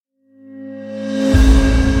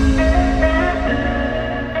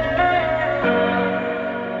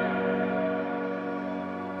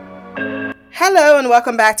and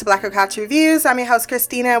welcome back to Black Girl Couch Reviews. I'm your host,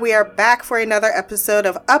 Christina. We are back for another episode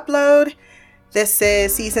of Upload. This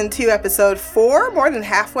is Season 2, Episode 4, more than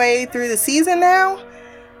halfway through the season now.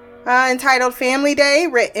 Entitled Family Day,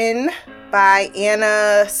 written by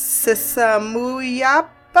Anna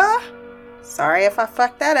Sisamuyapa. Sorry if I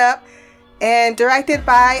fucked that up. And directed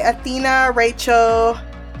by Athena Rachel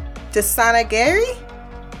Desanagari.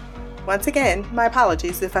 Once again, my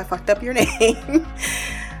apologies if I fucked up your name.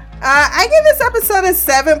 I give this episode a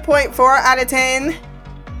 7.4 out of 10.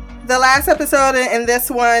 The last episode and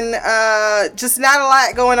this one, just not a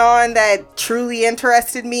lot going on that truly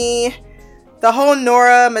interested me. The whole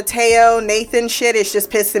Nora, Mateo, Nathan shit is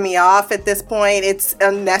just pissing me off at this point. It's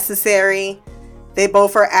unnecessary. They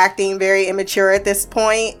both are acting very immature at this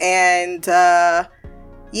point. And,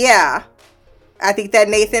 yeah. I think that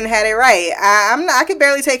Nathan had it right. I can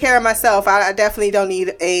barely take care of myself. I definitely don't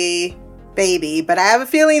need a baby, but I have a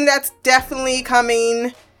feeling that's definitely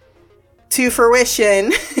coming to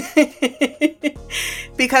fruition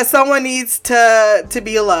because someone needs to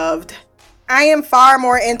be loved. I am far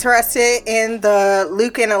more interested in the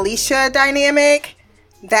Luke and Alicia dynamic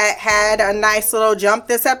that had a nice little jump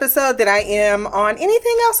this episode than I am on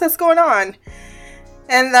anything else that's going on,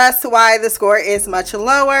 and that's why the score is much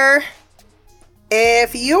lower.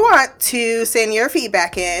 If you want to send your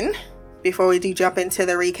feedback in before we do jump into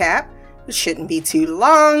the recap, it shouldn't be too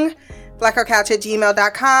long.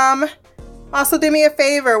 blackgirlcouch@gmail.com. Also, do me a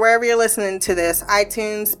favor, wherever you're listening to this,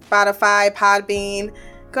 iTunes, Spotify, Podbean,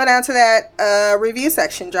 go down to that review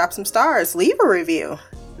section, drop some stars, leave a review.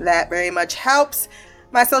 That very much helps.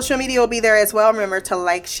 My social media will be there as well. Remember to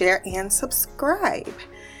like, share, and subscribe.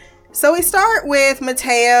 So we start with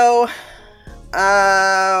Mateo.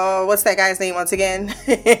 What's that guy's name once again?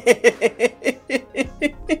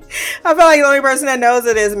 I feel like the only person that knows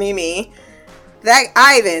it is Mimi. That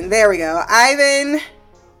Ivan, there we go. Ivan,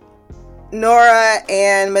 Nora,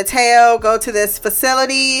 and Mateo go to this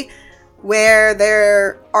facility where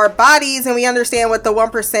there are bodies, and we understand what the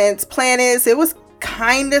 1%'s plan is. It was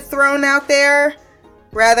kind of thrown out there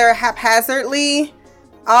rather haphazardly.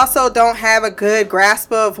 Also don't have a good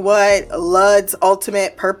grasp of what Ludd's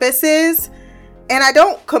ultimate purpose is. And I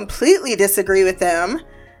don't completely disagree with them.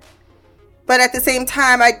 But at the same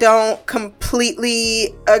time, I don't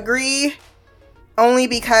completely agree. Only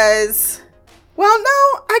because, well,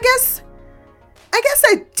 no, I guess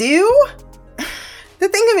I do. The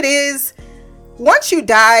thing of it is, once you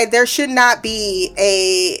die, there should not be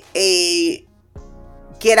a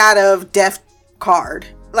get out of death card.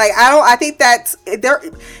 Like, I think that's there,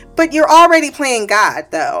 but you're already playing God,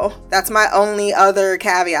 though. That's my only other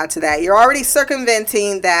caveat to that. You're already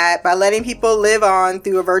circumventing that by letting people live on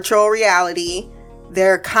through a virtual reality,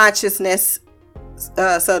 their consciousness,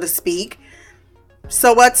 so to speak.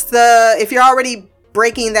 So if you're already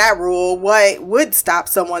breaking that rule, what would stop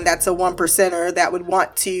someone that's a 1%er that would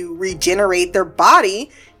want to regenerate their body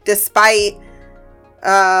despite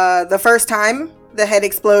the first time the head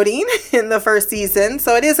exploding in the first season?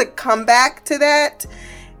 So it is a comeback to that.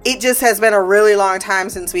 It just has been a really long time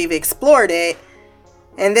since we've explored it.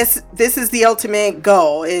 And this is the ultimate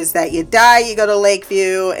goal, is that you die, you go to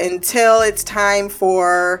Lakeview until it's time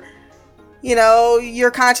for, you know, your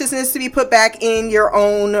consciousness to be put back in your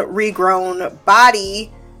own regrown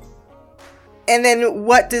body. And then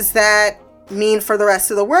what does that mean for the rest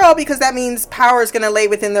of the world? Because that means power is going to lay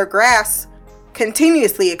within their grasp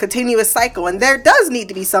continuously, a continuous cycle, and there does need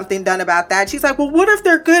to be something done about that. She's like, well, what if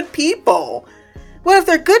they're good people? What if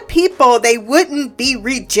they're good people? They wouldn't be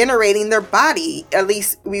regenerating their body. At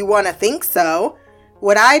least we want to think so.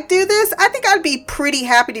 Would I do this? I think I'd be pretty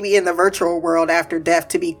happy to be in the virtual world after death,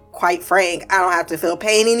 to be quite frank. I don't have to feel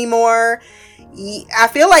pain anymore. I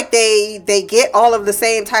feel like they get all of the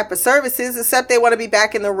same type of services, except they want to be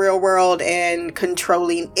back in the real world and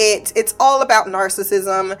controlling it. It's all about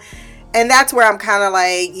narcissism. And that's where I'm kind of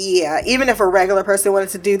like, yeah, even if a regular person wanted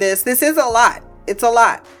to do this is a lot. It's a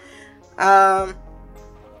lot.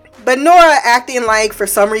 But Nora acting like, for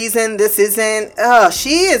some reason, this isn't,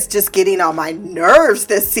 she is just getting on my nerves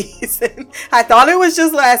this season. I thought it was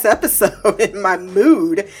just last episode in my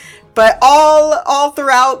mood. But all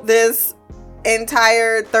throughout this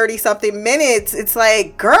entire 30-something minutes, it's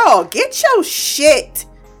like, girl, get your shit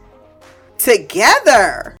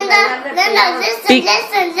together. Linda,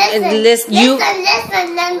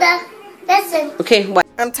 listen. Okay, what?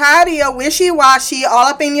 I'm tired of your wishy-washy, all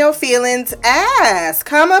up in your feelings ass.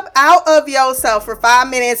 Come up out of yourself for 5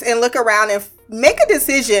 minutes and look around and make a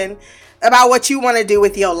decision about what you want to do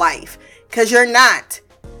with your life. Because you're not.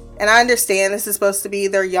 And I understand this is supposed to be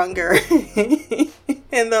they're younger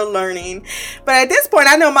and they're learning. But at this point,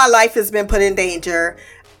 I know my life has been put in danger.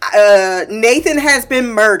 Nathan has been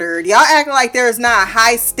murdered. Y'all act like there's not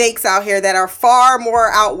high stakes out here that are far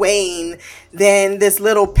more outweighing than this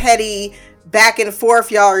little petty back and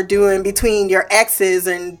forth y'all are doing between your exes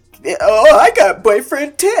and, oh, I got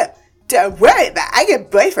boyfriend too. Don't worry about it. I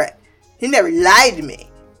got boyfriend. He never lied to me.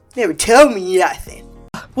 Never told me nothing.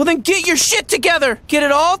 Well, then get your shit together. Get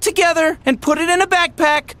it all together and put it in a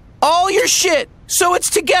backpack. All your shit. So it's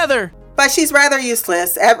together. But she's rather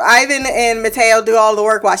useless. Ivan and Mateo do all the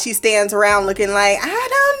work while she stands around looking like, I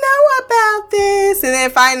don't know about this. And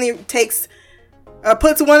then finally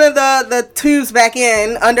puts one of the tubes back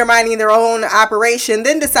in, undermining their own operation.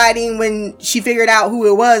 Then deciding when she figured out who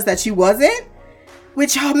it was that she wasn't.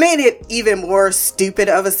 Which made it even more stupid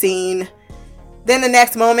of a scene. Then the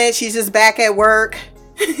next moment, she's just back at work.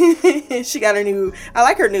 She got I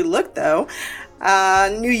like her new look though.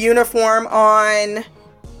 New uniform on.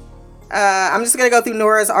 I'm just going to go through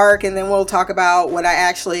Nora's arc and then we'll talk about what I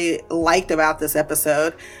actually liked about this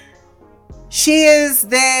episode. She is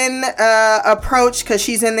then approached because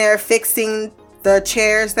she's in there fixing the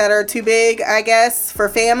chairs that are too big, I guess, for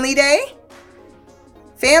Family Day.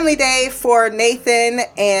 Family Day for Nathan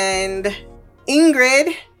and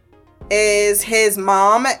Ingrid is his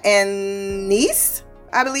mom and niece,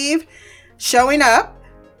 I believe, showing up.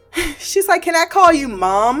 She's like, can I call you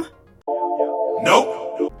mom?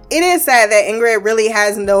 Nope. It is sad that Ingrid really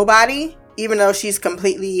has nobody, even though she's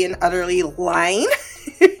completely and utterly lying.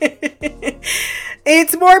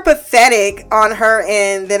 It's more pathetic on her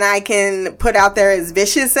end than I can put out there as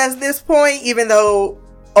vicious at this point, even though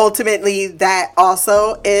ultimately that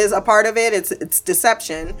also is a part of it. It's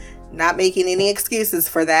deception. Not making any excuses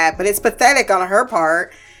for that, but it's pathetic on her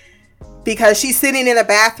part because she's sitting in a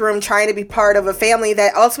bathroom trying to be part of a family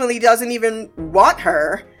that ultimately doesn't even want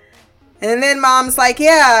her. And then mom's like,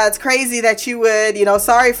 yeah, it's crazy that you would,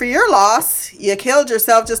 sorry for your loss. You killed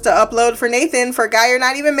yourself just to upload for Nathan for a guy you're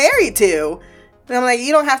not even married to. And I'm like,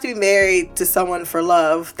 you don't have to be married to someone for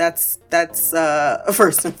love. That's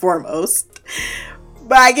first and foremost.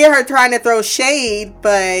 But I get her trying to throw shade,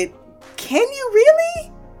 but can you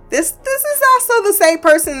really? This is also the same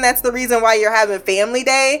person that's the reason why you're having Family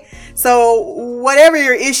Day. So whatever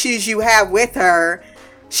your issues you have with her,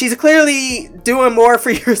 she's clearly doing more for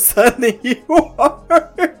your son than you are.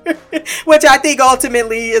 Which I think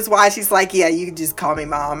ultimately is why she's like, yeah, you can just call me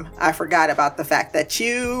mom. I forgot about the fact that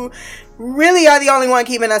you really are the only one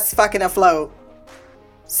keeping us fucking afloat.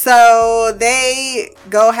 So they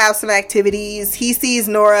go have some activities. He sees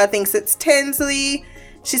Nora, thinks it's Tinsley.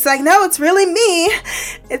 She's like, no, it's really me.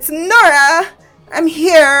 It's Nora. I'm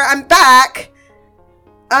here. I'm back.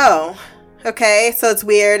 Oh, okay. So it's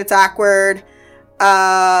weird. It's awkward.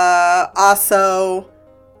 Also,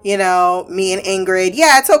 me and Ingrid.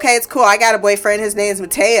 Yeah, it's okay. It's cool. I got a boyfriend. His name's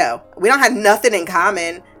Mateo. We don't have nothing in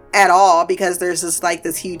common at all because there's just like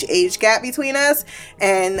this huge age gap between us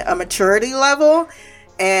and a maturity level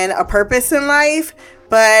and a purpose in life.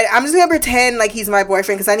 But I'm just going to pretend like he's my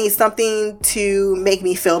boyfriend because I need something to make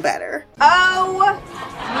me feel better. Oh my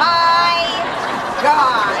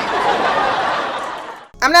God.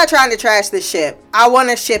 I'm not trying to trash this ship. I want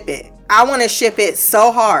to ship it. I want to ship it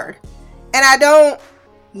so hard. And I don't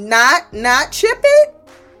not ship it.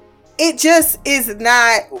 It just is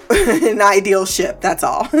not an ideal ship. That's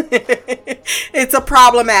all. It's a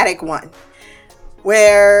problematic one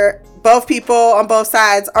where both people on both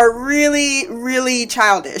sides are really, really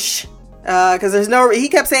childish. Because he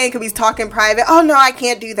kept saying, because he's talking private, oh no, I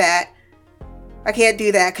can't do that. I can't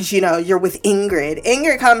do that because, you're with Ingrid.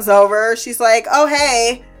 Ingrid comes over. She's like, oh,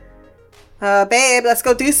 hey, babe, let's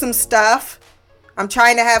go do some stuff. I'm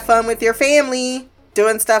trying to have fun with your family,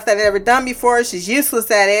 doing stuff that I've never done before. She's useless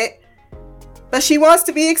at it, but she wants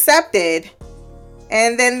to be accepted.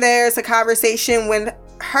 And then there's a conversation with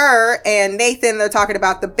her and Nathan. They're talking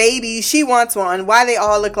about the baby. She wants one. Why they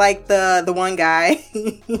all look like the one guy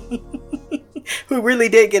who really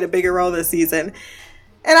did get a bigger role this season.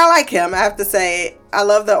 And I like him, I have to say. I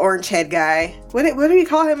love the orange head guy. What did we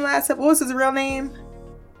call him last time? What was his real name?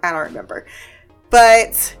 I don't remember.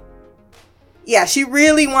 But yeah, she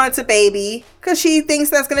really wants a baby because she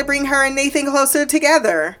thinks that's going to bring her and Nathan closer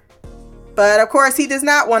together. But of course, he does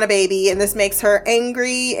not want a baby, and this makes her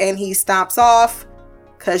angry, and he stomps off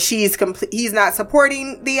because he's not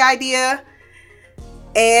supporting the idea.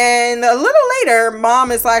 And a little later,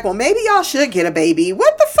 mom is like, well, maybe y'all should get a baby.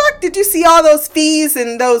 What the fuck? Did you see all those fees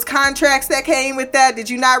and those contracts that came with that? Did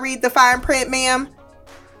you not read the fine print, ma'am?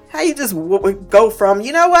 How you just go from,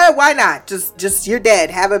 you know what? Why not? Just you're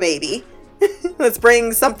dead. Have a baby. Let's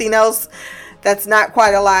bring something else that's not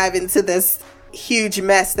quite alive into this huge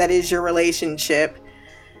mess that is your relationship.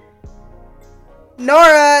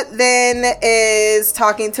 Nora then is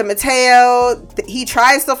talking to Mateo. He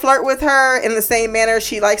tries to flirt with her in the same manner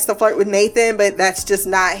she likes to flirt with Nathan, but that's just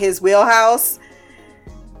not his wheelhouse.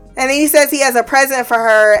 And then he says he has a present for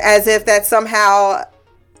her, as if that's somehow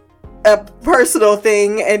a personal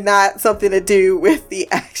thing and not something to do with the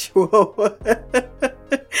actual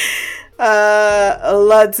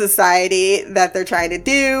Lud Society that they're trying to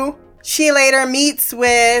do. She later meets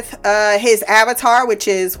with his avatar, which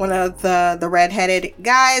is one of the redheaded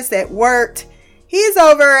guys that worked. He's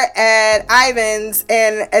over at Ivan's,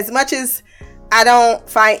 and as much as I don't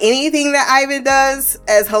find anything that Ivan does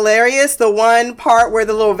as hilarious, the one part where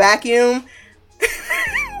the little vacuum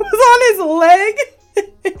was on his leg,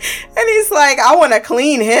 and he's like, I want to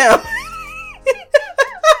clean him.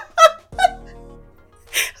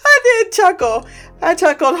 I did chuckle. I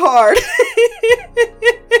chuckled hard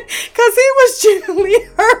because he was genuinely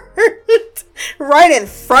hurt right in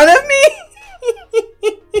front of me.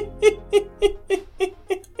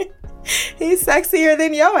 He's sexier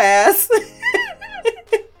than your ass.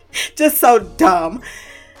 Just so dumb.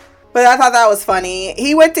 But I thought that was funny.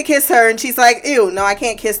 He went to kiss her and she's like, ew, no, I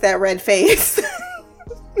can't kiss that red face.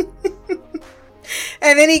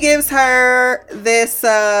 And then he gives her this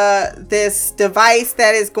device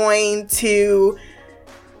that is going to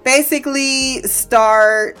basically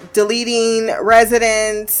start deleting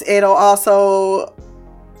residents. It'll also,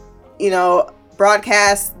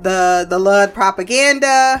 broadcast the Lud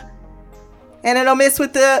propaganda, and it'll mess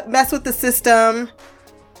with the system.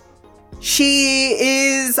 She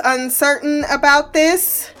is uncertain about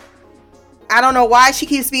this. I don't know why she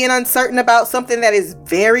keeps being uncertain about something that is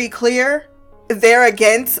very clear. They're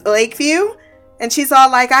against Lakeview, and she's all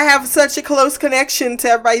like, I have such a close connection to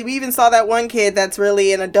everybody. We even saw that one kid that's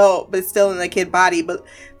really an adult but still in a kid body, but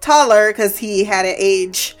taller, because he had an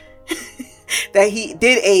age that he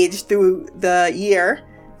did age through the year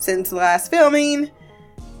since the last filming.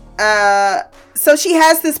 So she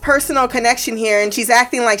has this personal connection here, and she's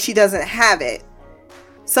acting like she doesn't have it.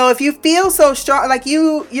 So if you feel so strong, like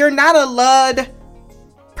you're not a Lud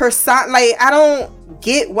person, like I don't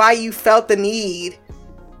get why you felt the need.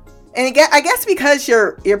 And I guess because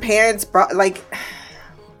your parents brought, like,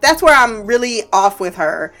 that's where I'm really off with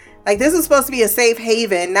her. Like, this is supposed to be a safe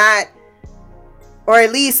haven, not, or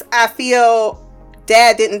at least I feel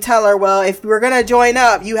Dad didn't tell her, well, if we're gonna join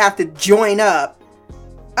up, you have to join up.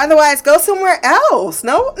 Otherwise, go somewhere else.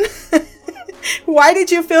 No? Why did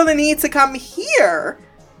you feel the need to come here?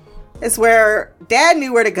 It's where Dad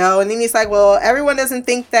knew where to go. And then he's like, well, everyone doesn't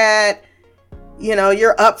think that,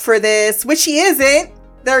 you're up for this, which she isn't.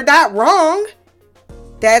 They're not wrong.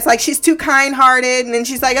 Dad's like, she's too kind-hearted. And then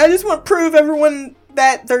she's like, I just want to prove everyone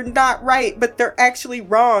that they're not right, but they're actually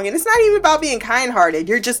wrong. And it's not even about being kind-hearted.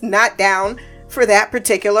 You're just not down for that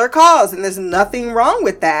particular cause. And there's nothing wrong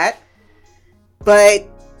with that. But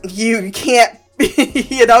you can't,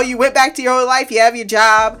 you went back to your old life. You have your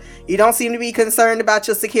job. You don't seem to be concerned about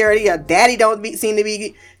your security. Your daddy don't seem to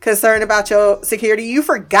be concerned about your security. You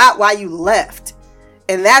forgot why you left.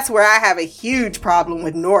 And that's where I have a huge problem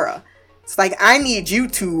with Nora. It's like, I need you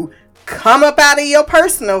to come up out of your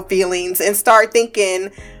personal feelings and start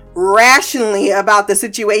thinking rationally about the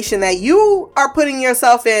situation that you are putting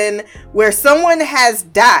yourself in, where someone has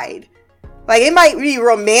died. Like, it might be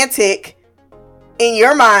romantic in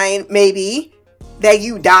your mind, maybe, that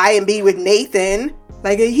you die and be with Nathan.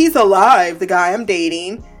 Like, he's alive, the guy I'm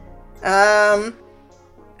dating. And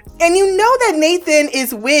you know that Nathan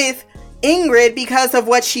is with Ingrid because of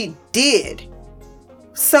what she did.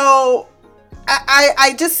 So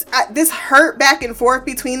I just this hurt back and forth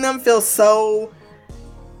between them feels so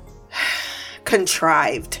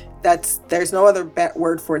contrived. There's no other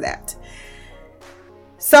word for that.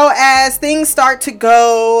 So as things start to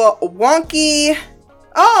go wonky,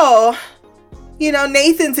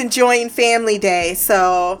 Nathan's enjoying family day,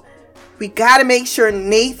 so we gotta make sure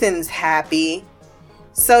Nathan's happy.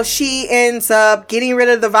 So she ends up getting rid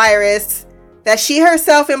of the virus that she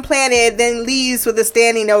herself implanted, then leaves with a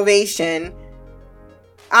standing ovation.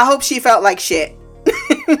 I hope she felt like shit.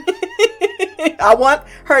 I want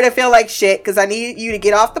her to feel like shit, because I need you to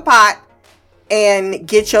get off the pot and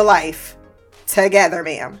get your life together,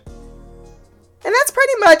 ma'am. And that's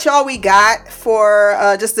pretty much all we got for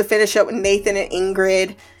just to finish up with Nathan and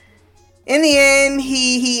Ingrid. In the end,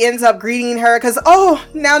 he ends up greeting her because,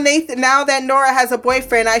 now that Nora has a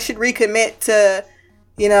boyfriend, I should recommit to,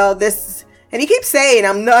 this. And he keeps saying,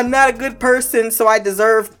 I'm not a good person, so I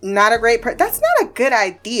deserve not a great person. That's not a good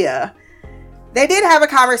idea. They did have a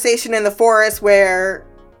conversation in the forest where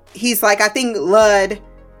he's like, I think Lud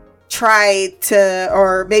tried to,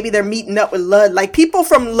 or maybe they're meeting up with Lud. Like, people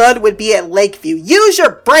from Lud would be at Lakeview. Use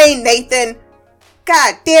your brain, Nathan.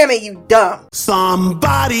 God damn it, you dumb.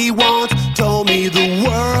 Somebody once told me the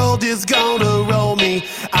world is gonna roll me.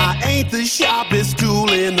 I ain't the sharpest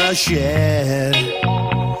tool in the shed.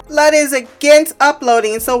 Lud is against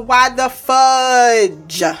uploading, so why the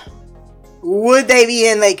fudge would they be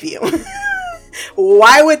in Lakeview?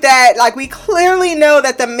 Why would that, like, we clearly know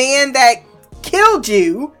that the man that killed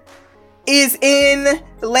you is in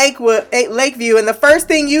Lakeview, and the first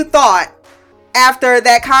thing you thought after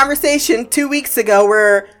that conversation 2 weeks ago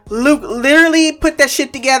where Luke literally put that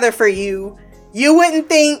shit together for you, you wouldn't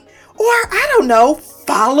think, or I don't know,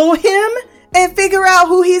 follow him and figure out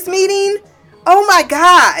who he's meeting? Oh my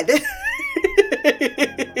God.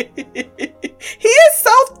 He is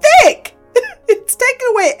so thick. It's taking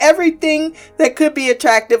away everything that could be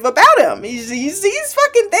attractive about him. He's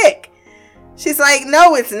fucking thick. She's like,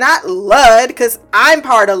 no, it's not Lud, because I'm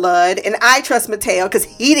part of Lud, and I trust Mateo because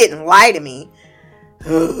he didn't lie to me.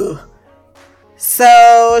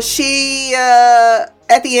 So she,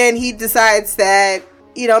 at the end, he decides that,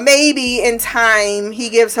 you know, maybe in time he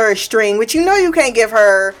gives her a string, which you know you can't give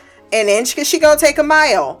her an inch because she gonna take a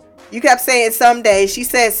mile. You kept saying someday. She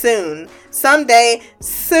said soon. Someday,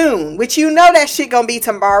 soon. Which you know that shit gonna be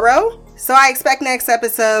tomorrow. So I expect next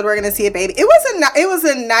episode we're gonna see a baby. It was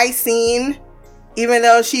a nice scene, even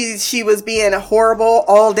though she was being horrible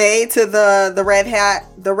all day to the red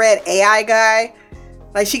AI guy.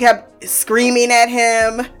 Like, she kept screaming at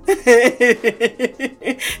him,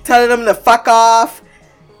 telling him to fuck off.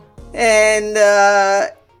 And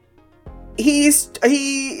he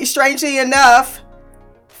strangely enough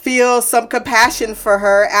feels some compassion for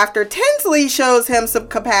her after Tinsley shows him some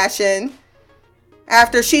compassion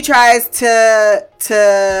after she tries to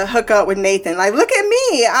hook up with Nathan. Like, look at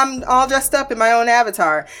me, I'm all dressed up in my own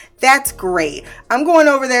avatar. That's great. I'm going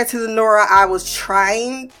over there to the Nora I was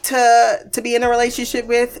trying to be in a relationship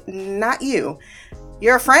with, not you.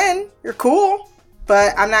 You're a friend, you're cool,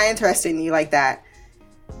 but I'm not interested in you like that.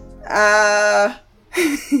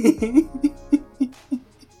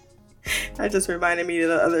 That just reminded me of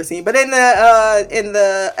the other scene. But in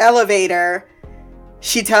the elevator,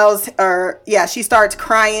 she starts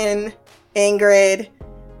crying, Ingrid.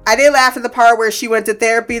 I did laugh at the part where she went to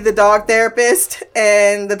therapy, the dog therapist,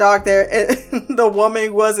 and the woman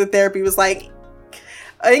who was in therapy was like,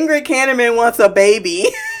 Ingrid Canterman wants a baby.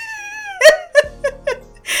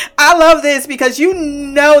 I love this because you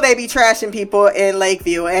know they be trashing people in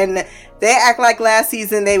Lakeview, and they act like last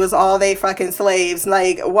season they was all they fucking slaves.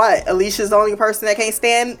 Like, what? Alicia's the only person that can't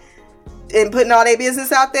stand in putting all their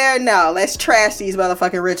business out there? No, let's trash these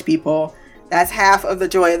motherfucking rich people. That's half of the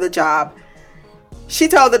joy of the job. She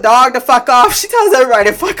told the dog to fuck off. She tells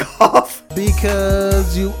everybody to fuck off.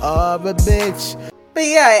 Because you are a bitch. But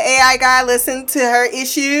yeah, AI guy listened to her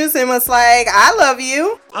issues and was like, I love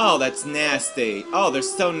you. Oh, that's nasty. Oh, they're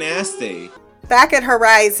so nasty. Back at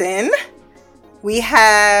Horizon, we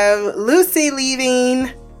have Lucy leaving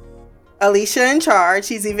Alicia in charge.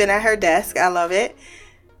 She's even at her desk. I love it.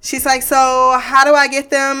 She's like, so how do I get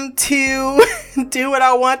them to do what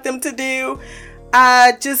I want them to do?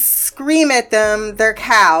 Just scream at them. They're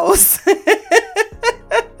cows. And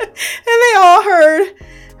they all heard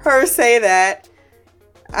her say that.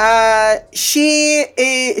 She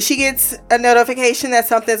gets a notification that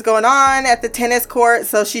something's going on at the tennis court.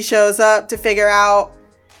 So she shows up to figure out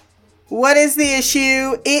what is the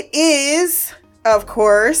issue. It is, of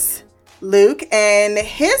course, Luke and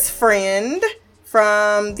his friend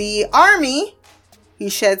from the army. He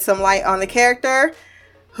shed some light on the character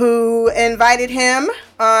who invited him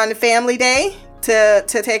on Family Day to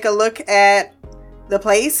take a look at the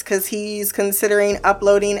place because he's considering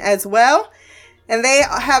uploading as well. And they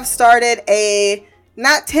have started a,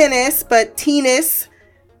 not tennis, but tennis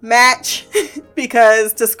match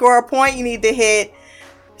because to score a point, you need to hit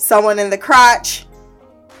someone in the crotch.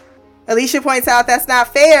 Alicia points out that's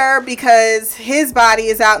not fair because his body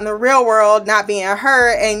is out in the real world not being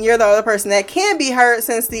hurt, and you're the other person that can be hurt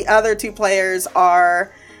since the other two players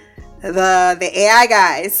are the AI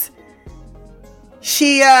guys.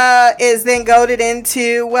 She is then goaded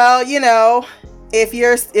into, well, you know, if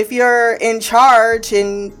you're in charge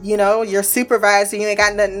and, you know, you're supervisor, you ain't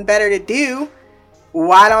got nothing better to do,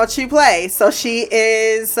 why don't you play? So she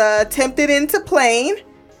is tempted into playing.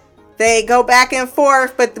 They go back and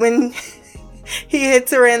forth, but when he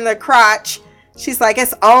hits her in the crotch, she's like,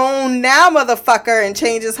 it's on now, motherfucker, and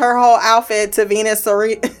changes her whole outfit to Venus or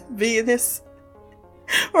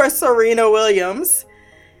Serena Williams.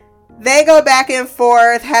 They go back and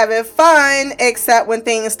forth having fun, except when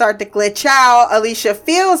things start to glitch out, Alicia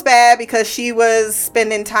feels bad because she was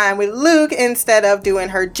spending time with Luke instead of doing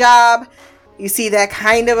her job. You see that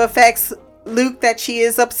kind of affects Luke, that she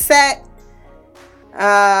is upset.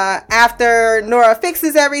 After Nora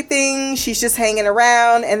fixes everything, she's just hanging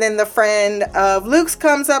around, and then the friend of Luke's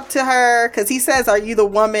comes up to her because he says, "Are you the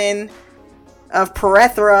woman of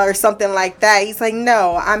Perethra?" or something like that. He's like,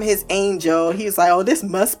 "No, I'm his angel." He's like, "Oh, this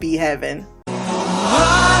must be heaven."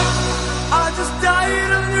 I just died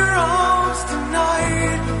in your arms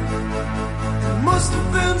tonight. It must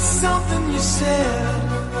have been something you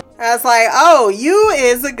said. I was like, "Oh, you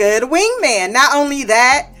is a good wingman." Not only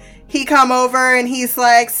that, he come over and he's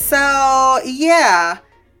like, "So, yeah."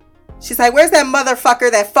 She's like, "Where's that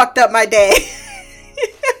motherfucker that fucked up my day?"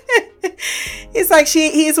 It's like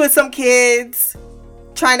he's with some kids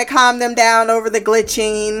trying to calm them down over the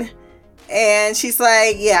glitching. And she's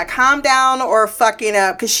like, "Yeah, calm down or fucking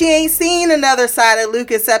up." Because she ain't seen another side of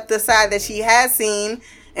Luke except the side that she has seen,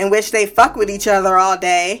 in which they fuck with each other all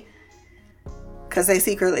day. Because they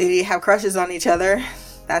secretly have crushes on each other.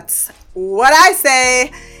 That's what I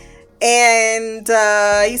say. And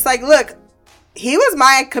he's like, "Look, he was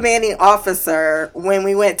my commanding officer when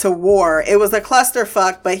we went to war. It was a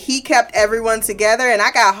clusterfuck, but he kept everyone together, and I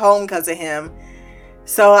got home because of him.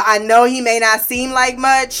 So I know he may not seem like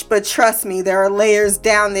much, but trust me, there are layers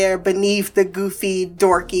down there beneath the goofy,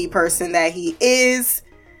 dorky person that he is."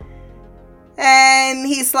 And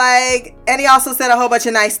he's like, and he also said a whole bunch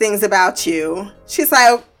of nice things about you. She's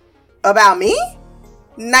like, "About me?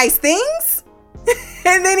 Nice things?"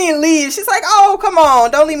 And then he leaves. She's like, "Oh, come on.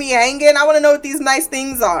 Don't leave me hanging. I want to know what these nice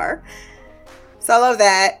things are." So I love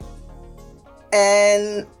that.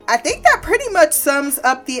 And I think that pretty much sums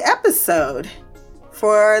up the episode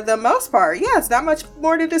for the most part. Yeah, it's not much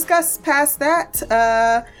more to discuss past that.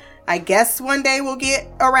 I guess one day we'll get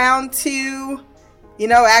around to,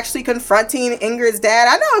 actually confronting Ingrid's dad.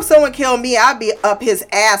 I know if someone killed me, I'd be up his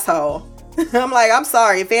asshole. I'm like, "I'm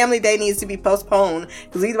sorry, Family Day needs to be postponed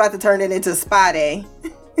because he's about to turn it into Spy Day."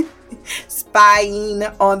 Spying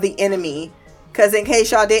on the enemy. Because in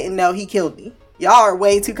case y'all didn't know, he killed me. Y'all are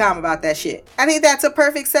way too calm about that shit. I think that's a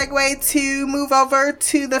perfect segue to move over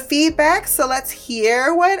to the feedback. So let's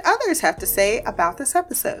hear what others have to say about this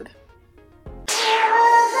episode.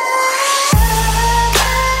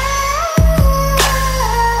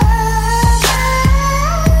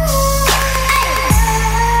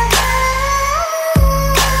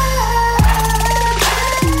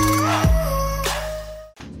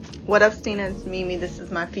 What up, Stina? It's Mimi. This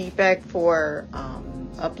is my feedback for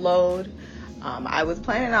upload. I was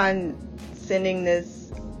planning on sending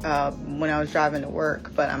this when I was driving to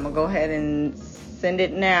work, but I'm gonna go ahead and send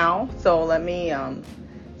it now. So let me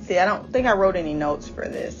see. I don't think I wrote any notes for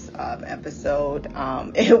this episode.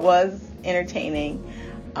 It was entertaining.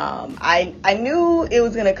 I knew it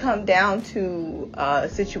was gonna come down to a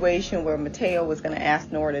situation where Mateo was gonna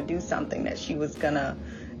ask Nora to do something that she was gonna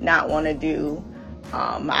not want to do.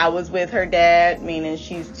 I was with her dad, meaning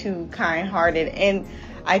she's too kind-hearted. And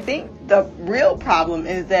I think the real problem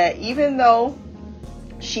is that even though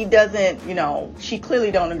she doesn't, she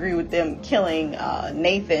clearly don't agree with them killing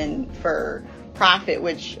Nathan for profit,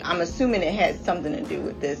 which I'm assuming it has something to do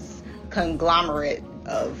with this conglomerate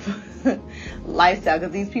of lifestyle,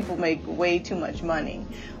 because these people make way too much money.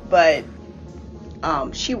 But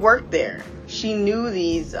she worked there. She knew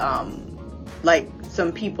these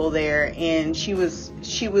some people there, and she was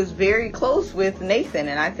very close with Nathan,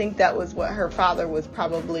 and I think that was what her father was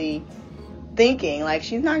probably thinking. Like,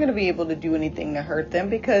 she's not going to be able to do anything to hurt them,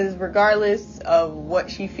 because regardless of what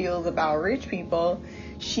she feels about rich people,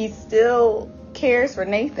 she still cares for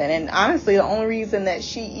Nathan. And honestly, the only reason that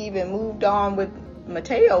she even moved on with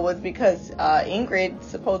Mateo was because Ingrid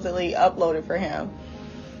supposedly uploaded for him,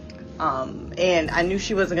 and I knew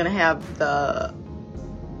she wasn't going to have the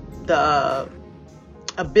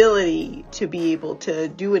ability to be able to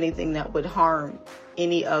do anything that would harm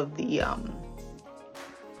any of the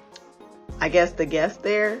I guess the guests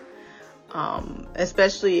there,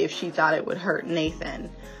 especially if she thought it would hurt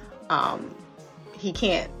Nathan. He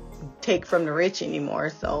can't take from the rich anymore,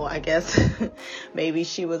 so I guess maybe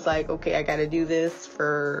she was like, okay, I gotta do this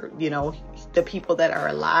for the people that are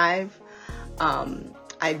alive.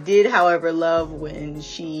 I did, however, love when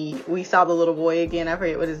we saw the little boy again. I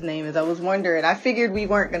forget what his name is. I was wondering. I figured we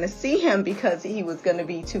weren't going to see him because he was going to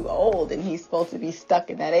be too old and he's supposed to be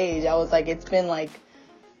stuck in that age. I was like, it's been like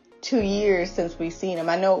 2 years since we've seen him.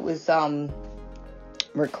 I know it was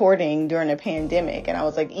recording during the pandemic, and I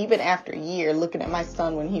was like, even after a year, looking at my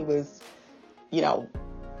son when he was,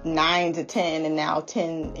 9 to 10 and now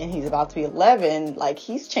 10 and he's about to be 11, like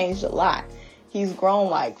he's changed a lot. He's grown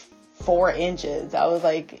like 4 inches. I was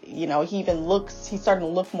like, you know, he's starting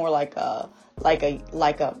to look more like a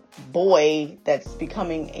boy that's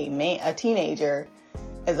becoming a teenager,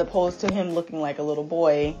 as opposed to him looking like a little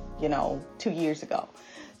boy, you know, 2 years ago.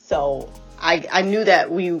 So I knew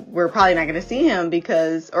that we were probably not going to see him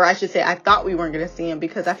because, or I should say, I thought we weren't going to see him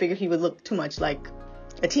because I figured he would look too much like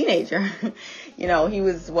a teenager. You know, he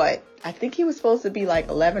was I think he was supposed to be like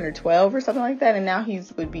 11 or 12 or something like that. And now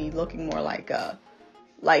would be looking more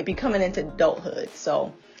like becoming into adulthood.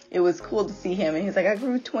 So it was cool to see him. And he's like, I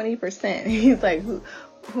grew 20%. He's like,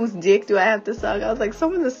 whose dick do I have to suck? I was like,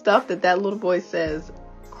 some of the stuff that little boy says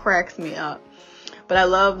cracks me up. But I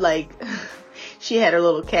love, like, she had her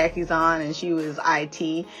little khakis on and she was IT.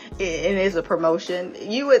 And it's a promotion.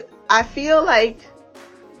 I feel like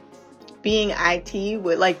being IT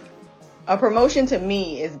would, like, a promotion to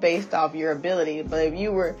me is based off your ability. But if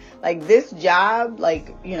you were, like, this job,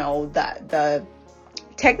 like, you know, the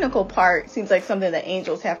technical part seems like something that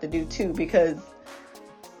angels have to do too, because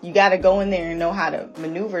you got to go in there and know how to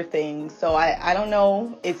maneuver things. So I don't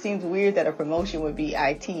know. It seems weird that a promotion would be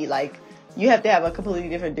IT. Like, you have to have a completely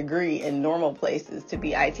different degree in normal places to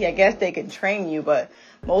be IT. I guess they can train you, but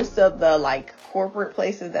most of the, like, corporate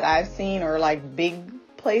places that I've seen, or like big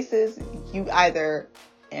places, you either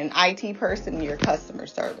an IT person or your customer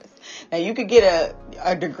service. Now, you could get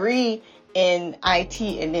a degree in IT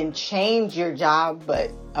and then change your job,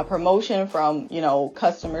 but a promotion from, you know,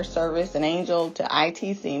 customer service and angel to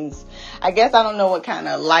IT seems, I guess, I don't know what kind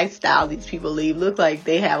of lifestyle these people lead. Look like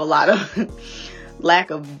they have a lot of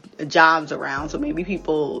lack of jobs around, so maybe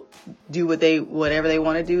people do whatever they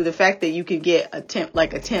want to do. The fact that you could get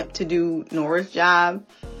attempt to do Nora's job,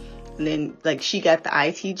 and then, like, she got the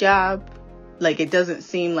IT job, like, it doesn't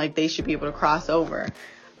seem like they should be able to cross over.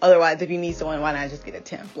 Otherwise, if you need someone, why not just get a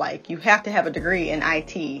temp? Like, you have to have a degree in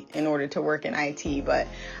IT in order to work in IT. But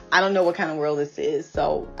I don't know what kind of world this is.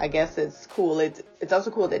 So I guess it's cool. It's also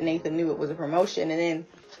cool that Nathan knew it was a promotion. And then,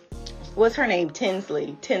 what's her name?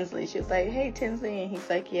 Tinsley. She was like, hey, Tinsley. And he's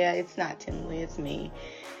like, yeah, it's not Tinsley. It's me.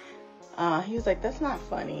 He was like, that's not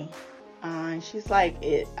funny. And she's like,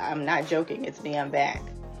 I'm not joking. It's me. I'm back.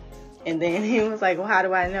 And then he was like, well, how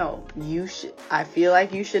do I know? I feel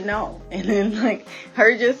like you should know. And then, like,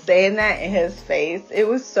 her just saying that in his face, it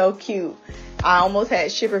was so cute. I almost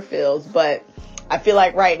had shipper feels, but I feel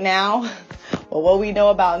like right now, well, what we know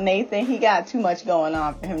about Nathan, he got too much going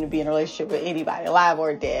on for him to be in a relationship with anybody, alive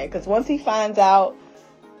or dead. Because once he finds out,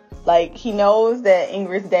 like, he knows that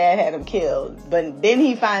Ingrid's dad had him killed, but then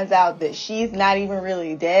he finds out that she's not even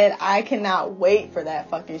really dead. I cannot wait for that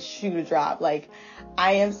fucking shoe to drop. Like,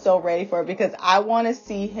 I am so ready for it, because I want to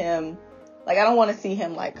see him, like, I don't want to see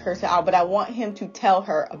him, like, curse her out, but I want him to tell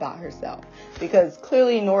her about herself, because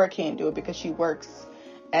clearly Nora can't do it because she works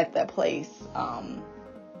at that place, and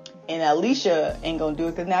Alicia ain't gonna do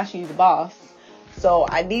it because now she's the boss. So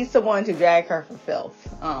I need someone to drag her for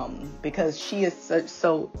filth, because she is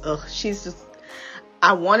she's just,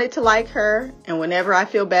 I wanted to like her, and whenever I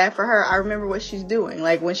feel bad for her, I remember what she's doing.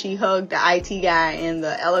 Like, when she hugged the IT guy in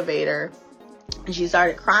the elevator and she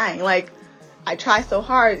started crying, like, I try so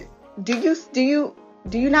hard. Do you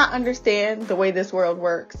not understand the way this world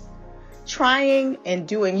works? Trying and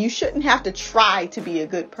doing, you shouldn't have to try to be a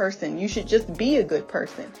good person. You should just be a good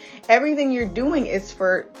person. Everything you're doing is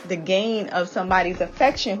for the gain of somebody's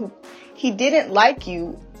affection who he didn't like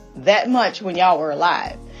you that much when y'all were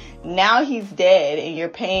alive. Now he's dead and you're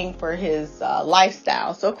paying for his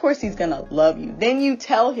lifestyle. So of course he's going to love you. Then you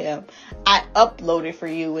tell him, I uploaded for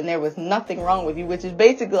you when there was nothing wrong with you, which is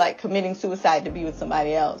basically like committing suicide to be with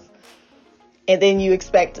somebody else. And then you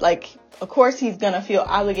expect, like, of course he's going to feel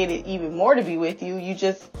obligated even more to be with you.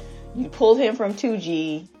 You pulled him from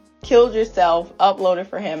 2G, killed yourself, uploaded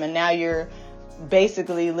for him, and now you're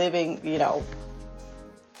basically living, you know,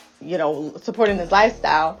 supporting this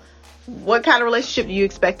lifestyle. What kind of relationship do you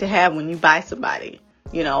expect to have when you buy somebody?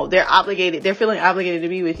 You know, they're feeling obligated to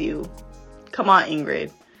be with you. Come on,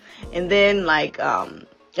 Ingrid. And then, like,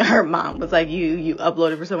 her mom was like, you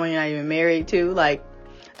uploaded for someone you're not even married to. Like,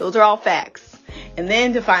 those are all facts. And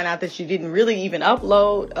then to find out that you didn't really even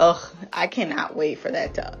upload, I cannot wait for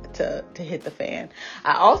that to hit the fan.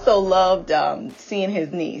 I also loved seeing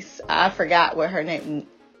his niece. I forgot what her name,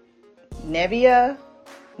 Nevia,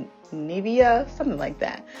 something like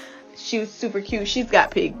that. She was super cute. She's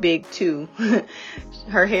got big too.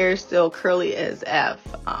 Her hair is still curly as F.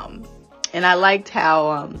 And I liked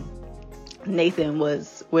how Nathan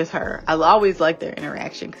was with her. I always liked their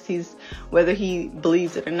interaction, because whether he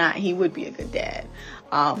believes it or not, he would be a good dad.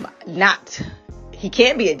 he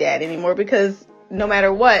can't be a dad anymore, because no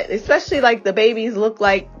matter what, especially like the babies look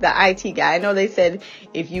like the IT guy. I know they said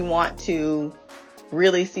if you want to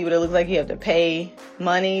really see what it looks like, you have to pay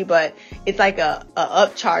money, but it's like a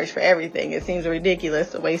upcharge for everything. It seems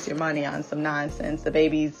ridiculous to waste your money on some nonsense. The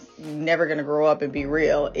baby's never going to grow up and be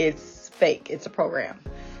real. It's fake. It's a program.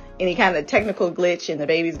 Any kind of technical glitch and the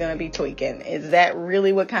baby's going to be tweaking. Is that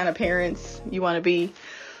really what kind of parents you want to be?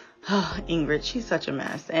 Oh, Ingrid, she's such a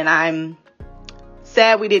mess. And I'm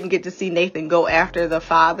sad we didn't get to see Nathan go after the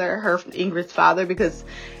father, Ingrid's father, because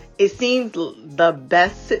it seems the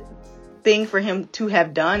best thing for him to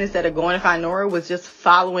have done, instead of going to find Nora, was just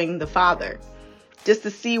following the father, just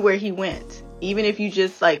to see where he went. Even if you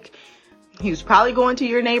just like, he was probably going to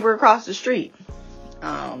your neighbor across the street,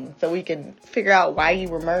 so we can figure out why you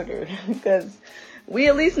were murdered, because we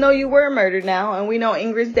at least know you were murdered now, and we know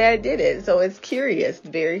Ingrid's dad did it. So it's curious,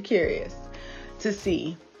 very curious to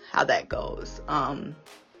see how that goes.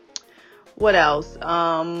 What else?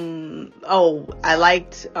 I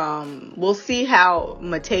liked, we'll see how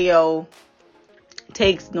Mateo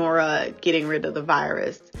takes Nora getting rid of the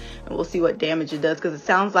virus, and we'll see what damage it does, because it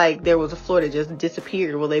sounds like there was a floor that just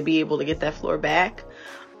disappeared. Will they be able to get that floor back?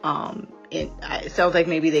 It sounds like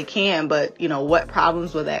maybe they can, but you know, what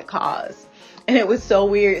problems will that cause? And it was so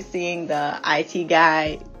weird seeing the IT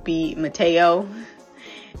guy beat Mateo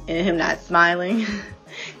and him not smiling.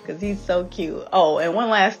 Because he's so cute. Oh, and one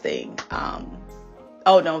last thing.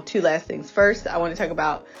 Two last things. First, I want to talk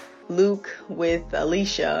about Luke with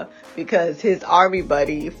Alicia, because his army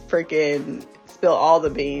buddy freaking spilled all the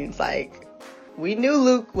beans. Like, we knew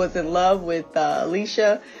Luke was in love with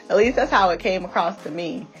Alicia. At least that's how it came across to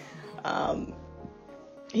me.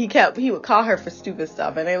 He would call her for stupid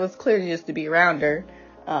stuff, and it was clearly just to be around her.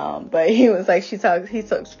 But he was like, he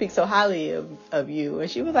speaks so highly of you,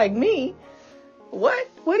 and she was like, me?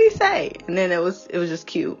 What'd he say? And then it was just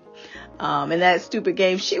cute. And that stupid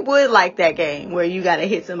game, she would like that game where you gotta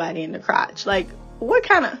hit somebody in the crotch. Like, what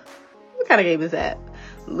kind of game is that?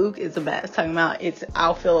 Luke is the best. Talking about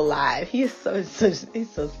I'll feel alive. He's so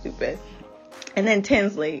stupid. And then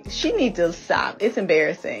Tinsley, she needs to stop. It's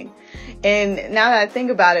embarrassing. And now that I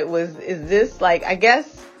think about it, is this like, I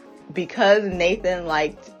guess because Nathan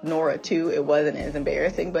liked Nora too, it wasn't as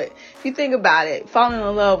embarrassing. But if you think about it, falling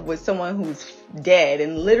in love with someone who's dead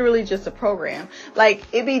and literally just a program, like,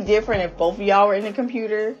 it'd be different if both of y'all were in the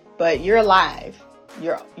computer, but you're alive.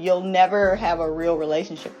 You'll never have a real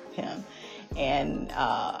relationship with him. And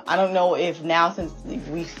I don't know if now, since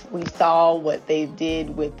we saw what they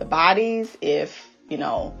did with the bodies, if, you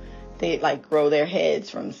know, they like grow their heads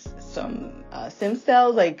from some stem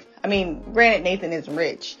cells. Like, I mean, granted, Nathan is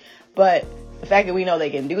rich, but the fact that we know they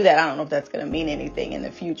can do that, I don't know if that's going to mean anything in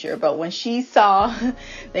the future. But when she saw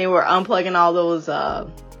they were unplugging all those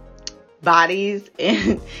bodies,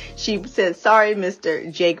 and she said, sorry,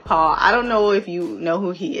 Mr. Jake Paul. I don't know if you know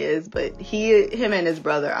who he is, but him and his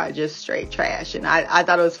brother are just straight trash. And I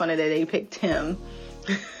thought it was funny that they picked him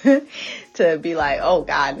to be like, oh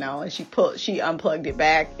God, no. And she unplugged it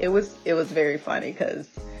back. It was very funny, because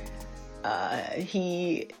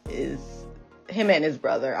him and his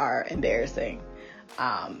brother are embarrassing.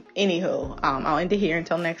 Anywho, I'll end it here.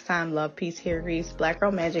 Until next time, love, peace, hair grease, Black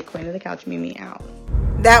Girl Magic, Queen of the Couch, Mimi out.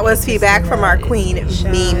 That was feedback from our queen,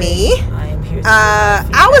 Mimi.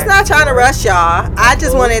 I was not trying to rush y'all. I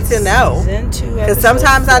just wanted to know, because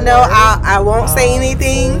sometimes I know I won't say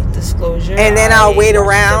anything, and then I'll wait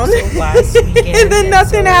around, and then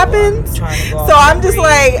nothing happens. So I'm just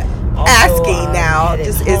like asking now,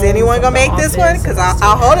 is anyone gonna make this one? Because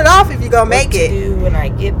I'll hold it off if you're gonna make it.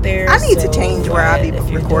 I need to change where I'll be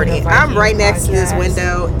recording. I'm right next to this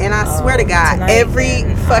window, and I swear to God, every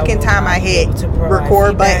fucking time I hit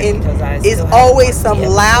record button, is always some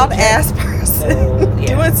loud ass person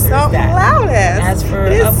doing something loud ass.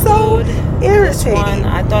 It is so irritating.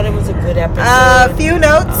 I thought it was a good episode. Few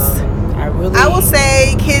notes. I will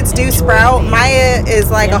say kids do sprout. Maya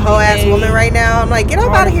is like a whole ass woman right now. I'm like, get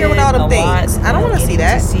up out of here with all them things. I don't want to see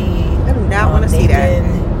that. I do not want to see that.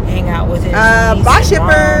 Hang out with him. My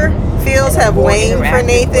shipper feels have waned for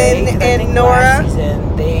Nathan and Nora.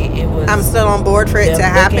 I'm still on board for it to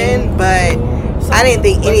happen, but I didn't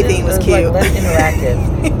think anything was cute. Less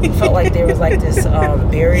interactive. It felt like there was like this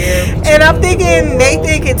barrier. And I'm thinking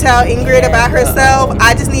Nathan could tell Ingrid about herself.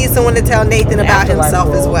 I just need someone to tell Nathan about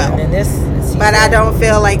himself as well. But I don't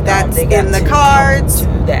feel like that's in the cards.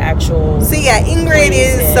 So yeah, Ingrid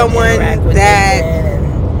is someone that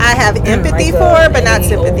I have empathy for, but not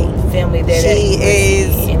sympathy. She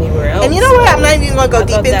is, and you know what? I'm not even gonna go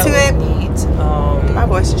deep into it. My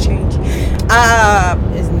voice has changed.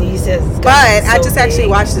 says. It's But I just actually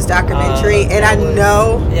watched this documentary, and I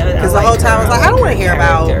know, because the whole time I was like, I don't want to hear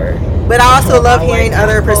about. But I also love hearing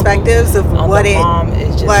other perspectives of what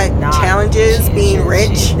challenges being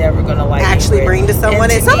rich actually bring to someone,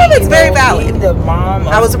 and some of it's very valid.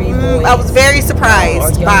 I was very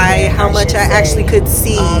surprised by how much I actually could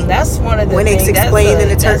see when it's explained in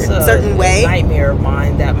a certain way. Nightmare of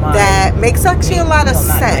mine that makes actually a lot of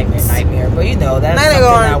sense. But you know, that's something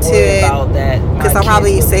I worry about, because I'll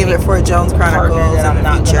probably save it for Jones Chronicles in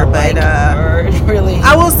the future. But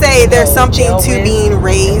I will say there's something to being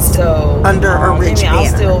raised under a rich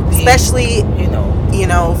man, especially you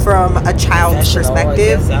know, from a child's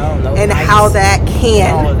perspective, and how that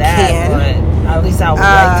can at least I would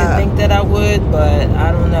like to think that I would, but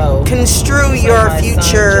I don't know. Construe your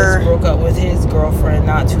future. Just broke up with his girlfriend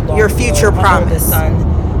not too long your future ago. Promise. And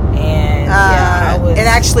and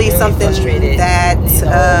actually really something that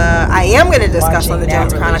I am going to discuss on the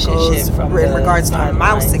Jones Chronicles in regards to my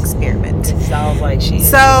mouse experiment. It sounds like she's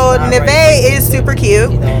so Neve is super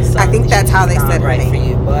cute. I think that's how they said her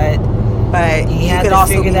name. But you could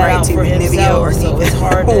also be right to Nivea or so it's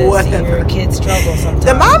hard to see your kids struggle sometimes.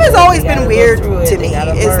 The mom has always been weird to me.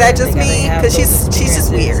 Is that just me? Because she's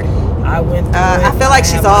just weird. I feel like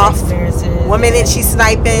she's off. One minute she's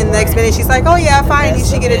sniping, next minute she's like, "Oh yeah, fine, you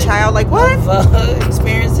should get a child." Like what?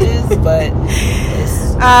 Experiences, but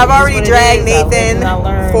I've already dragged Nathan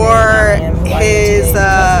for his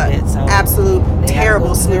absolute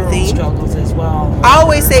terrible sleuthing. I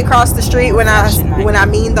always say across the street when I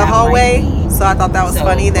mean the hallway, so I thought that was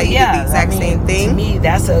funny that you did the exact same thing. To me,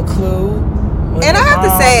 that's a clue. And I have to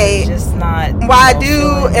say, while I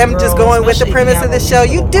am just going with the premise of the show,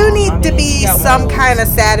 you do need to be some kind of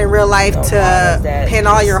sad in real life to pin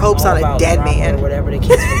all your hopes on a dead man. Whatever the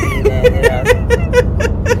case may be,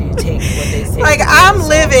 you take what they say. Like, I'm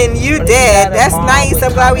living, you dead. That's nice.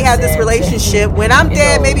 I'm glad we have this relationship. When I'm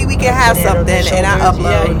dead, maybe we can have something and I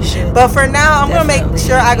upload. But for now, I'm going to make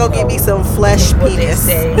sure I go get me some flesh penis.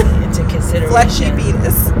 Fleshy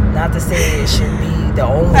penis. Not to say it should be the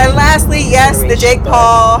only. And lastly, yes, the Jake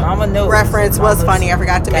Paul reference was funny. I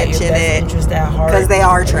forgot to mention it because they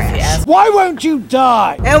are trash. Why won't you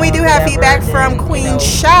die? And we do have feedback from Queen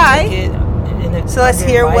Shy. So let's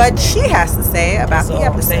hear what she has to say about the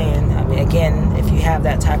episode. I mean, again, if you have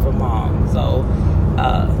that type of mom, so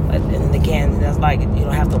and again, that's like you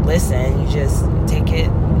don't have to listen. You just take it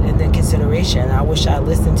into consideration. I wish I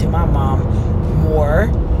listened to my mom more.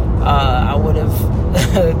 I would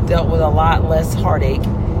have dealt with a lot less heartache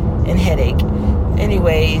and headache.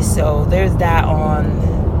 Anyway, so there's that on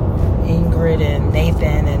Ingrid and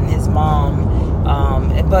Nathan and his mom.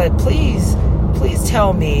 But please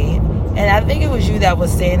tell me, and I think it was you that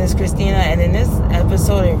was saying this, Christina, and in this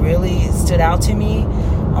episode it really stood out to me.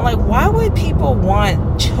 I'm like, why would people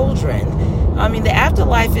want children? I mean, the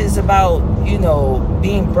afterlife is about,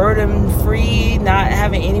 being burden free, not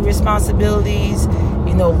having any responsibilities,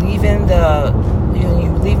 leaving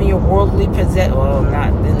leaving your worldly possession. Well, not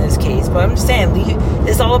in this case, but I'm just saying,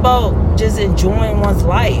 it's all about just enjoying one's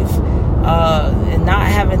life, and not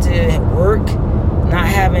having to work, not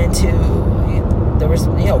having to,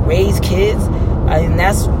 raise kids. And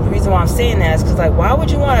that's the reason why I'm saying that is because, like, why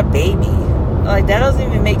would you want a baby? Like, that doesn't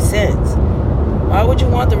even make sense. Why would you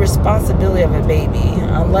want the responsibility of a baby?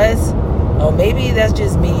 Unless, maybe that's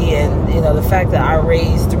just me and, the fact that I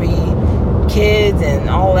raised 3 kids and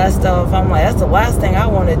all that stuff. I'm like, that's the last thing I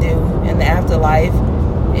want to do in the afterlife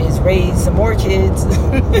is raise some more kids.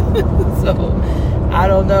 So, I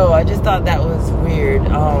don't know. I just thought that was weird.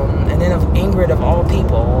 And then of Ingrid, of all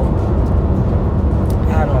people,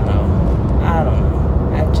 I don't know.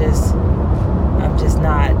 I'm just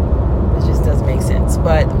not, it just doesn't make sense.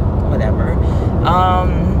 But, whatever.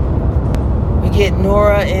 We get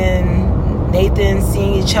Nora and Nathan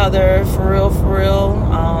seeing each other for real,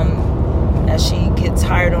 as she gets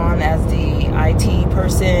hired on as the IT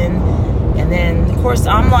person. And then, of course,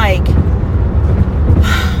 I'm like,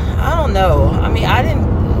 I don't know. I mean,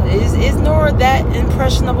 is Nora that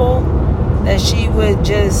impressionable that she would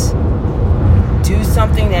just do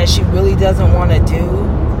something that she really doesn't want to do?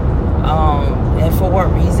 And for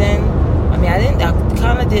what reason? I mean, I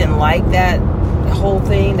kind of didn't like that whole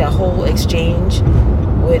thing, that whole exchange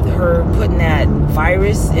with her putting that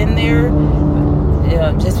virus in there.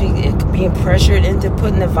 Just being pressured into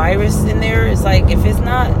putting the virus in there. It's like, if you're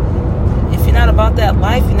not about that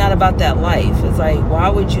life, you're not about that life. It's like, why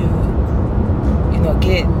would you,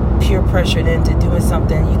 get peer pressured into doing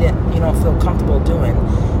something you don't feel comfortable doing?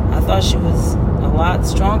 I thought she was a lot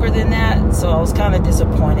stronger than that, so I was kind of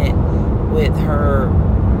disappointed with her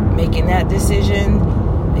making that decision,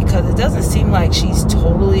 because it doesn't seem like she's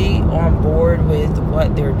totally on board with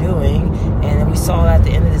what they're doing. And we saw at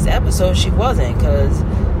the end of this episode she wasn't, because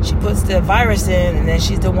she puts the virus in and then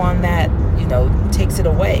she's the one that, you know, takes it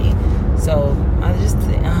away. So I just,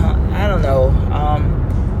 I don't know.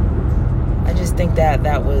 I just think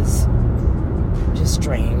that was just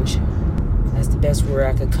strange. That's the best word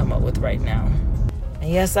I could come up with right now. And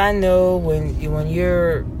yes, I know when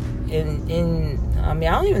you're in I mean,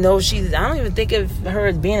 I don't even know if I don't even think of her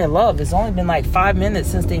as being in love. It's only been like 5 minutes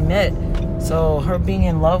since they met. So her being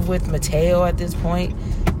in love with Mateo at this point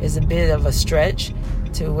is a bit of a stretch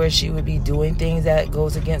to where she would be doing things that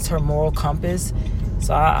goes against her moral compass.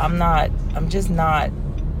 So I'm just not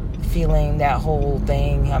feeling that whole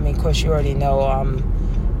thing. I mean, of course, you already know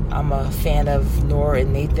I'm a fan of Nora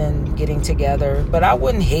and Nathan getting together, but I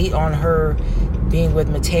wouldn't hate on her being with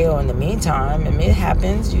Mateo in the meantime. I mean, it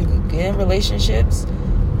happens. You get in relationships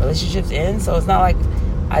end. So it's not like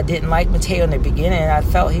I didn't like Mateo in the beginning. I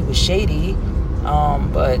felt he was shady.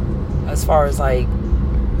 But as far as like,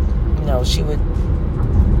 you know, she would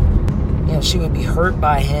be hurt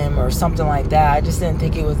by him or something like that. I just didn't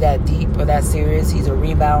think it was that deep or that serious. He's a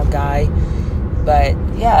rebound guy. But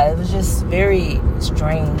yeah, it was just very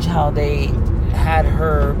strange how they had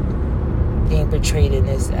her being portrayed in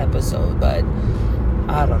this episode. But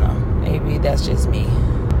I don't know. Maybe that's just me.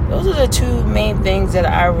 Those are the two main things that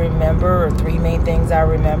I remember, or three main things I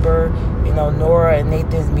remember. You know, Nora and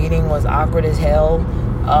Nathan's meeting was awkward as hell.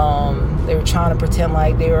 They were trying to pretend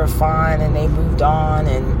like they were fine and they moved on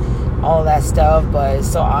and all that stuff, but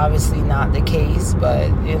it's so obviously not the case. But,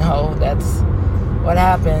 you know, that's what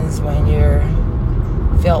happens when you're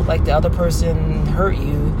felt like the other person hurt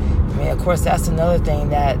you. I mean, of course, that's another thing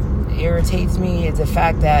that irritates me, is the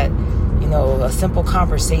fact that, you know, a simple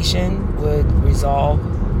conversation would resolve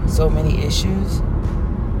so many issues.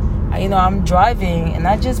 You know, I'm driving and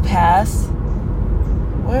I just passed.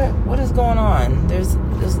 What is going on? There's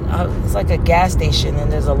it's like a gas station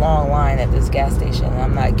and there's a long line at this gas station and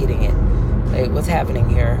I'm not getting it. Like, what's happening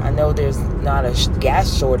here? I know there's not a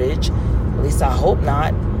gas shortage. At least I hope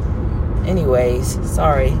not. Anyways,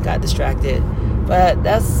 sorry, got distracted. But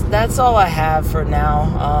that's all I have for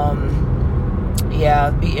now.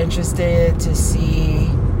 Yeah, be interested to see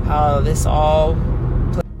how this all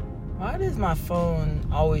plays. Why does my phone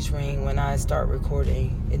always ring when I start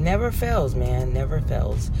recording? It never fails, man. Never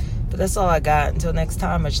fails. But that's all I got. Until next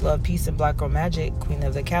time, much love, peace, and Black Girl Magic. Queen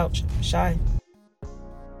of the Couch, Shy.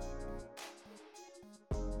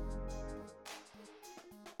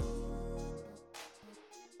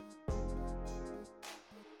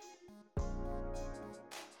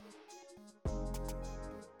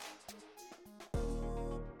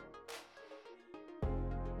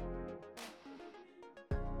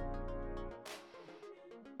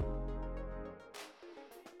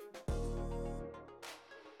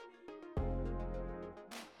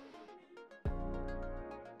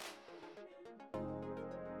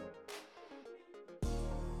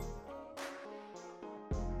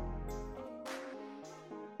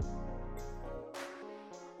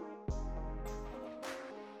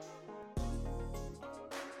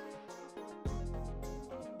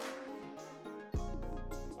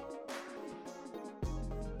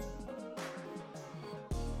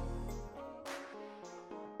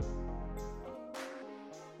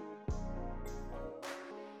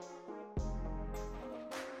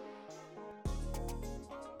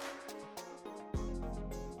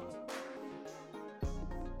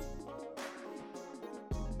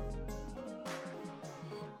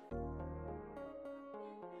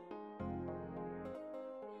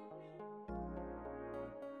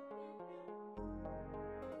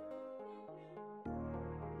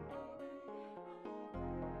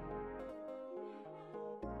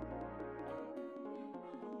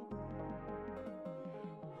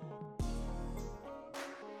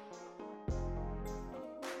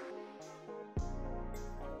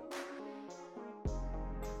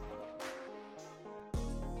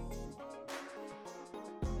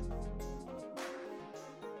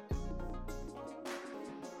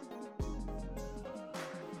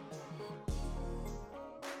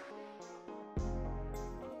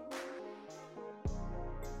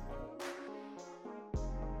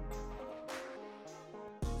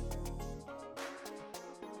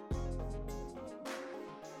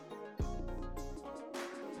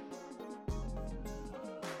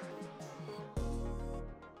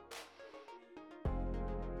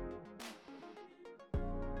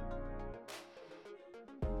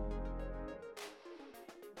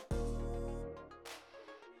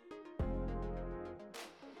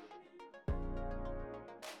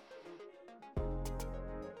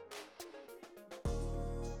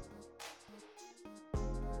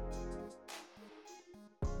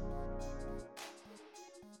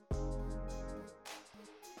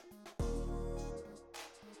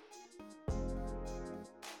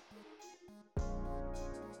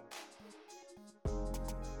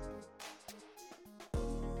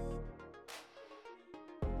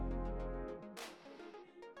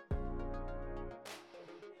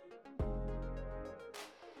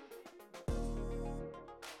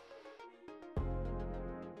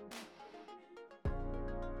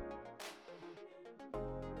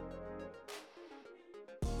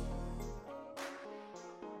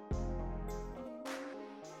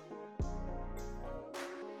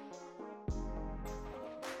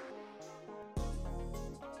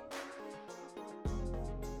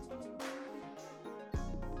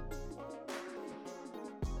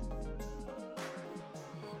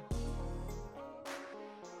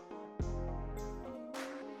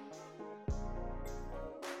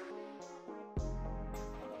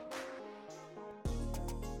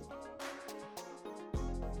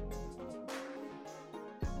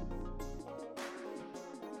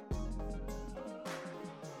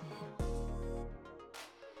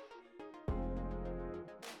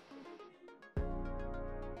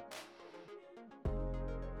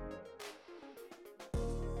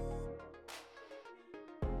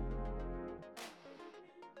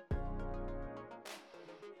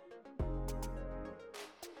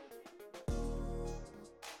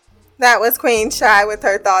 That was Queen Shy with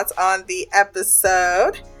her thoughts on the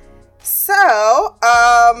episode. So,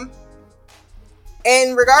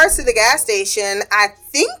 in regards to the gas station, I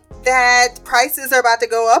think that prices are about to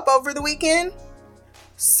go up over the weekend.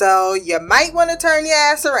 So you might want to turn your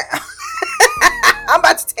ass around. I'm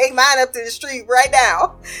about to take mine up to the street right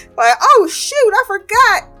now. Like, oh shoot, I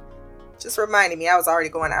forgot. Just reminded me, I was already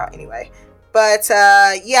going out anyway. But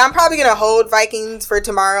yeah, I'm probably going to hold Vikings for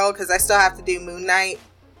tomorrow because I still have to do Moon Knight.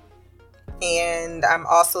 And I'm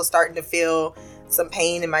also starting to feel some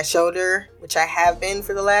pain in my shoulder, which I have been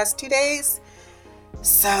for the last 2 days.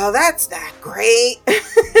 So that's not great.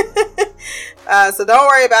 So don't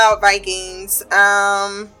worry about Vikings.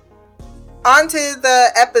 On to the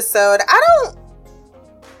episode. I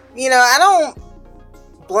don't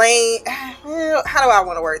blame. How do I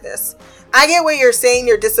want to word this? I get what you're saying.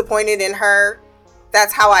 You're disappointed in her.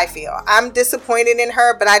 That's how I feel. I'm disappointed in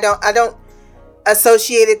her, but I don't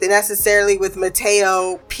associate it necessarily with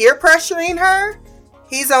Mateo peer pressuring her.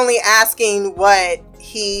 He's only asking what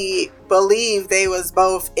he believed they was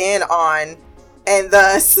both in on, and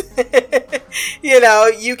thus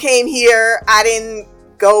you came here, I didn't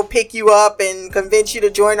go pick you up and convince you to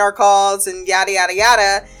join our cause and yada yada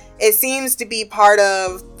yada. It seems to be part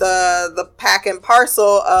of the pack and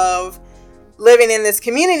parcel of living in this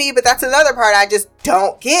community, but that's another part I just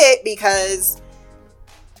don't get, because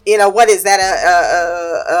what is that,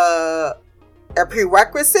 a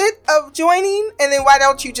prerequisite of joining? And then why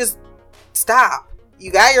don't you just stop? You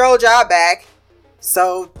got your old job back,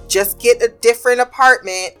 so just get a different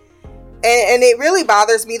apartment. And it really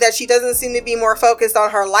bothers me that she doesn't seem to be more focused on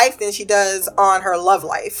her life than she does on her love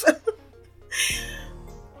life.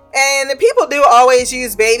 And the people do always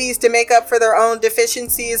use babies to make up for their own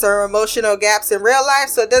deficiencies or emotional gaps in real life,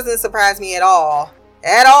 so it doesn't surprise me at all,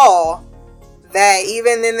 that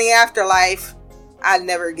even in the afterlife, I'd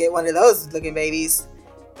never get one of those looking babies.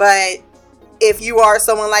 But if you are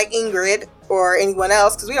someone like Ingrid or anyone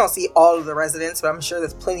else, because we don't see all of the residents, but I'm sure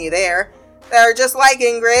there's plenty there that are just like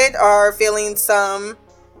Ingrid, are feeling some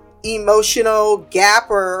emotional gap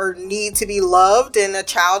or need to be loved, and a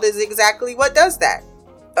child is exactly what does that.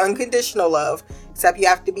 Unconditional love, except you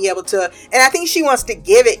have to be able to, and I think she wants to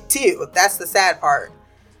give it too. That's the sad part.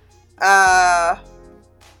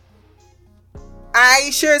 I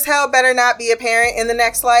sure as hell better not be a parent in the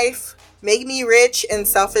next life. Make me rich and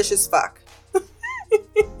selfish as fuck.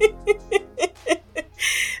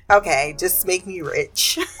 Okay, just make me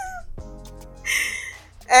rich.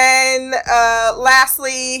 And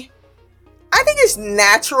lastly, I think it's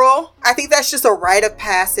natural. I think that's just a rite of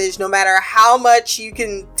passage. No matter how much you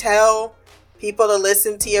can tell people to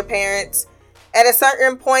listen to your parents, at a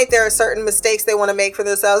certain point, there are certain mistakes they want to make for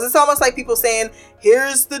themselves. It's almost like people saying,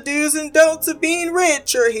 here's the do's and don'ts of being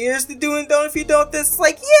rich, or here's the do and don't if you don't this. It's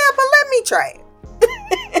like, yeah, but let me try it.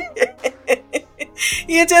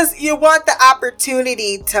 You want the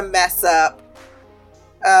opportunity to mess up.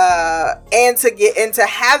 And to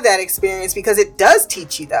have that experience, because it does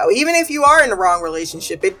teach you, though. Even if you are in the wrong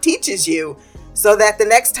relationship, it teaches you, so that the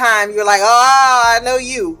next time you're like, oh, I know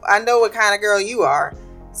you. I know what kind of girl you are.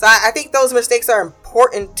 So I think those mistakes are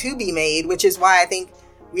important to be made, which is why I think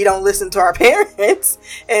we don't listen to our parents,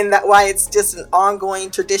 and that why it's just an ongoing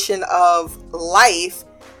tradition of life.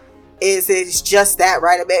 It's just that,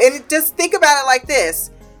 right? And just think about it like this.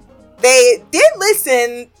 They did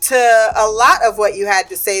listen to a lot of what you had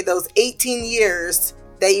to say those 18 years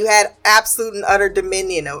that you had absolute and utter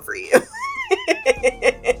dominion over you.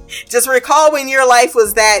 Just recall when your life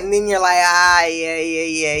was that, and then you're like,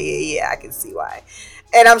 yeah, I can see why.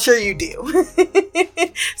 And I'm sure you do.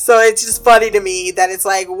 So it's just funny to me that it's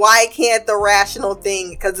like, why can't the rational thing?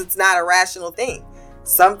 Because it's not a rational thing.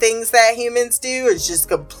 Some things that humans do is just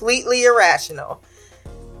completely irrational.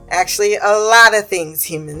 Actually, a lot of things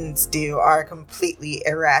humans do are completely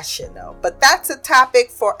irrational. But that's a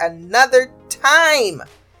topic for another time.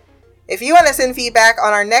 If you want to send feedback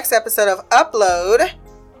on our next episode of Upload,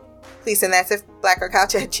 please send that to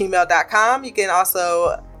blackercouch@gmail.com. You can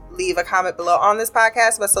also leave a comment below on this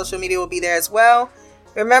podcast. My social media will be there as well.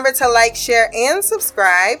 Remember to like, share, and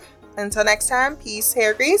subscribe. Until next time, peace,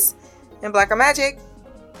 hair grease, and blacker magic.